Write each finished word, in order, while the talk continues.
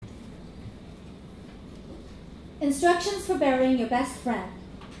Instructions for Burying Your Best Friend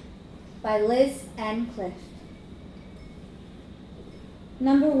by Liz N. Clift.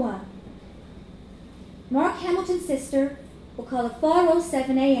 Number 1. Mark Hamilton's sister will call at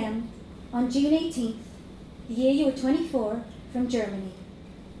 4:07 a.m. on June 18th, the year you were 24, from Germany,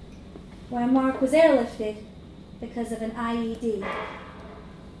 where Mark was airlifted because of an IED.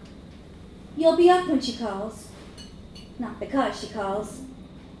 You'll be up when she calls, not because she calls,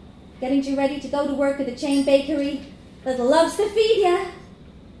 getting you ready to go to work at the chain bakery that loves to feed ya.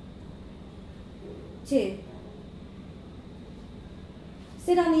 2.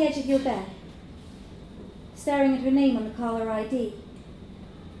 Sit on the edge of your bed, staring at her name on the caller ID.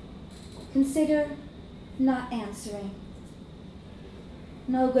 Consider not answering.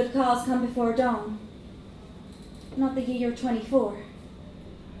 No good calls come before dawn. Not the year you're 24.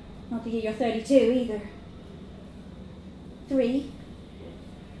 Not the year you're 32 either. 3.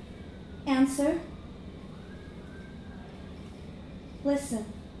 Answer. Listen.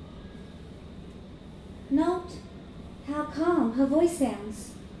 Note how calm her voice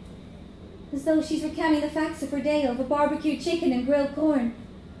sounds, as though she's recounting the facts of her day over barbecued chicken and grilled corn,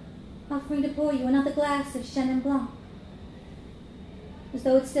 offering to pour you another glass of Chenin Blanc, as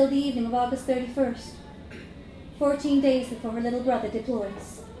though it's still the evening of August 31st, 14 days before her little brother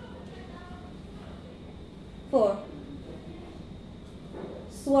deploys. 4.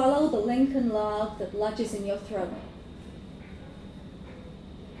 Swallow the Lincoln log that lodges in your throat.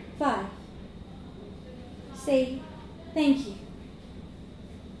 5. Say, thank you.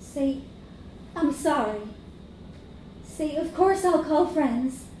 Say, I'm sorry. Say, of course I'll call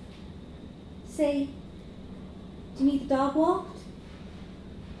friends. Say, do you need the dog walked?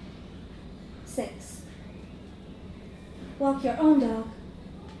 6. Walk your own dog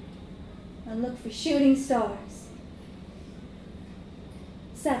and look for shooting stars.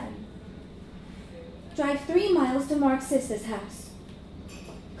 7. Drive 3 miles to Mark's sister's house.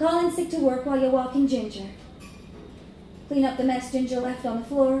 Call in sick to work while you're walking Ginger. Clean up the mess Ginger left on the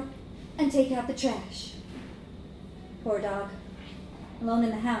floor and take out the trash. Poor dog, alone in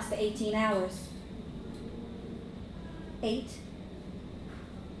the house for 18 hours. 8.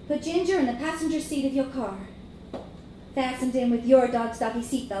 Put Ginger in the passenger seat of your car, fastened in with your dog's doggy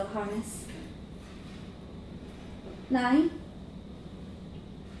seatbelt harness. 9.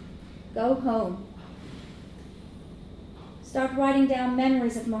 Go home. Start writing down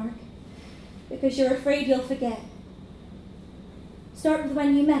memories of Mark, because you're afraid you'll forget. Start with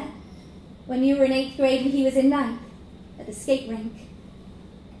when you met, when you were in 8th grade and he was in 9th, at the skate rink.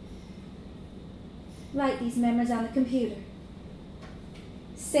 Write these memories on the computer.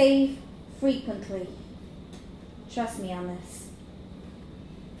 Save frequently. Trust me on this.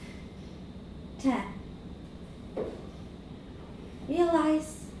 10.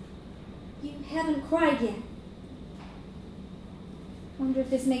 Realize you haven't cried yet. Wonder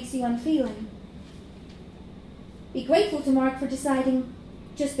if this makes you unfeeling. Be grateful to Mark for deciding,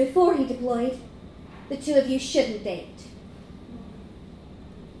 just before he deployed, the two of you shouldn't date.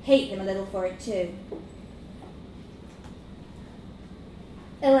 Hate him a little for it, too.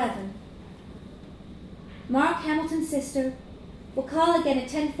 11. Mark Hamilton's sister will call again at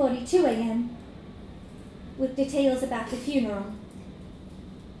 10:42 a.m. with details about the funeral.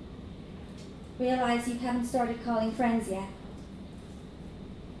 Realize you haven't started calling friends yet.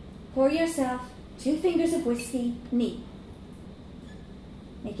 Pour yourself 2 fingers of whiskey neat.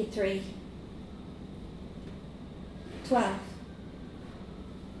 Make it 3. 12.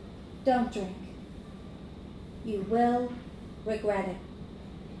 Don't drink. You will regret it.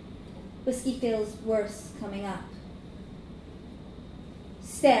 Whiskey feels worse coming up.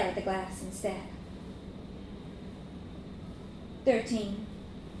 Stare at the glass instead. 13.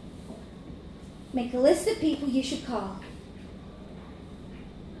 Make a list of people you should call.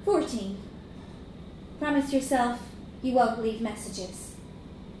 14. Promise yourself you won't leave messages.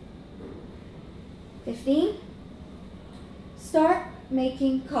 15. Start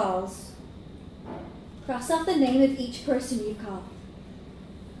making calls. Cross off the name of each person you call.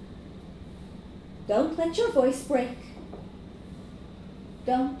 Don't let your voice break.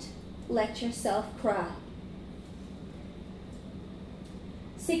 Don't let yourself cry.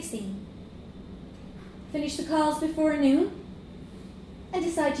 16. Finish the calls before noon and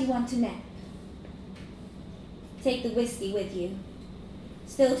decide you want to nap. Take the whiskey with you.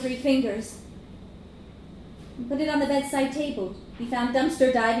 Still 3 fingers. And put it on the bedside table you found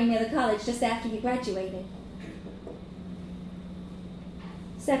dumpster diving near the college just after you graduated.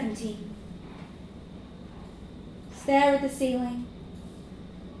 17. Stare at the ceiling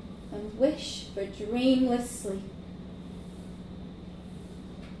and wish for dreamless sleep.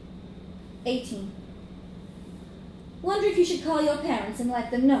 18. Wonder if you should call your parents and let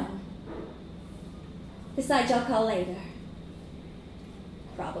them know. Besides, I'll call later.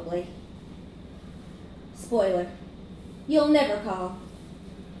 Probably. Spoiler. You'll never call.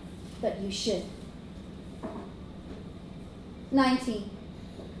 But you should. 19.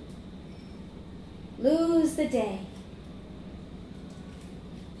 Lose the day.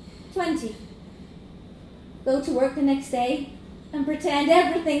 20. Go to work the next day and pretend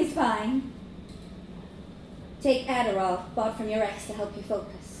everything's fine. Take Adderall, bought from your ex to help you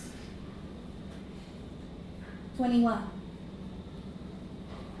focus. 21.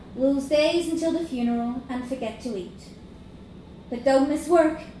 Lose days until the funeral and forget to eat. But don't miss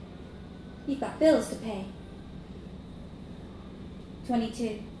work. You've got bills to pay.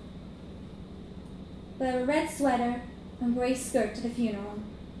 22. Wear a red sweater and grey skirt to the funeral,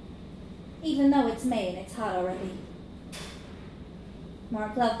 even though it's May and it's hot already.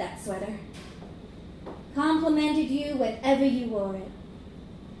 Mark loved that sweater. Complimented you whenever you wore it.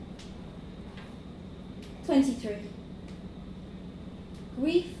 23.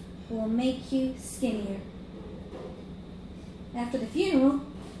 Grief will make you skinnier. After the funeral,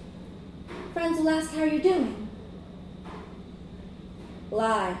 friends will ask how you're doing.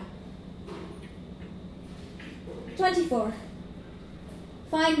 Lie. 24.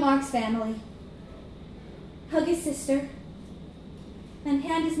 Find Mark's family. Hug his sister. And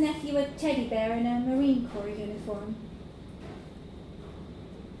hand his nephew a teddy bear in a Marine Corps uniform.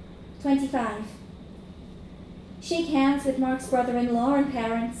 25. Shake hands with Mark's brother-in-law and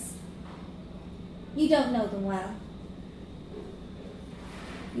parents. You don't know them well.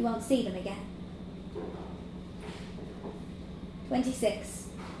 You won't see them again. 26.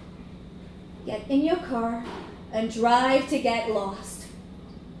 Get in your car and drive to get lost.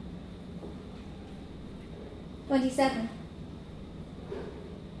 27.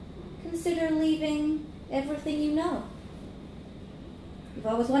 Consider leaving everything you know. You've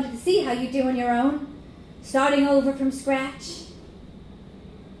always wanted to see how you do on your own, starting over from scratch.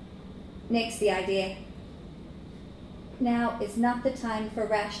 Nix the idea. Now is not the time for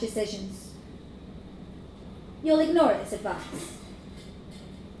rash decisions. You'll ignore this advice,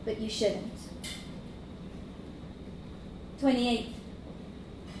 but you shouldn't. 28.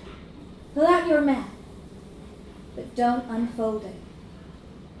 Pull out your map, but don't unfold it.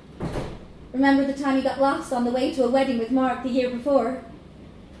 Remember the time you got lost on the way to a wedding with Mark the year before?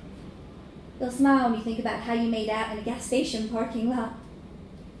 You'll smile when you think about how you made out in a gas station parking lot.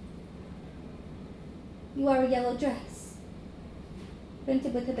 You are a yellow dress,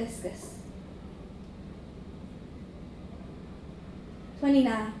 printed with hibiscus.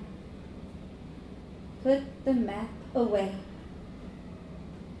 29. Put the map away.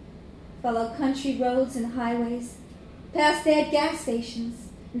 Follow country roads and highways, past dead gas stations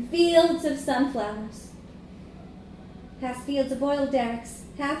and fields of sunflowers, past fields of oil derricks,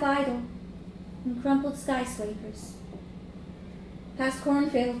 half idle, and crumpled skyscrapers, past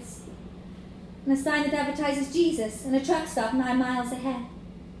cornfields, and a sign that advertises Jesus and a truck stop 9 miles ahead,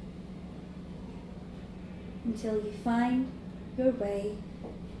 until you find your way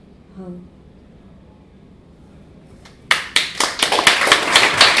home.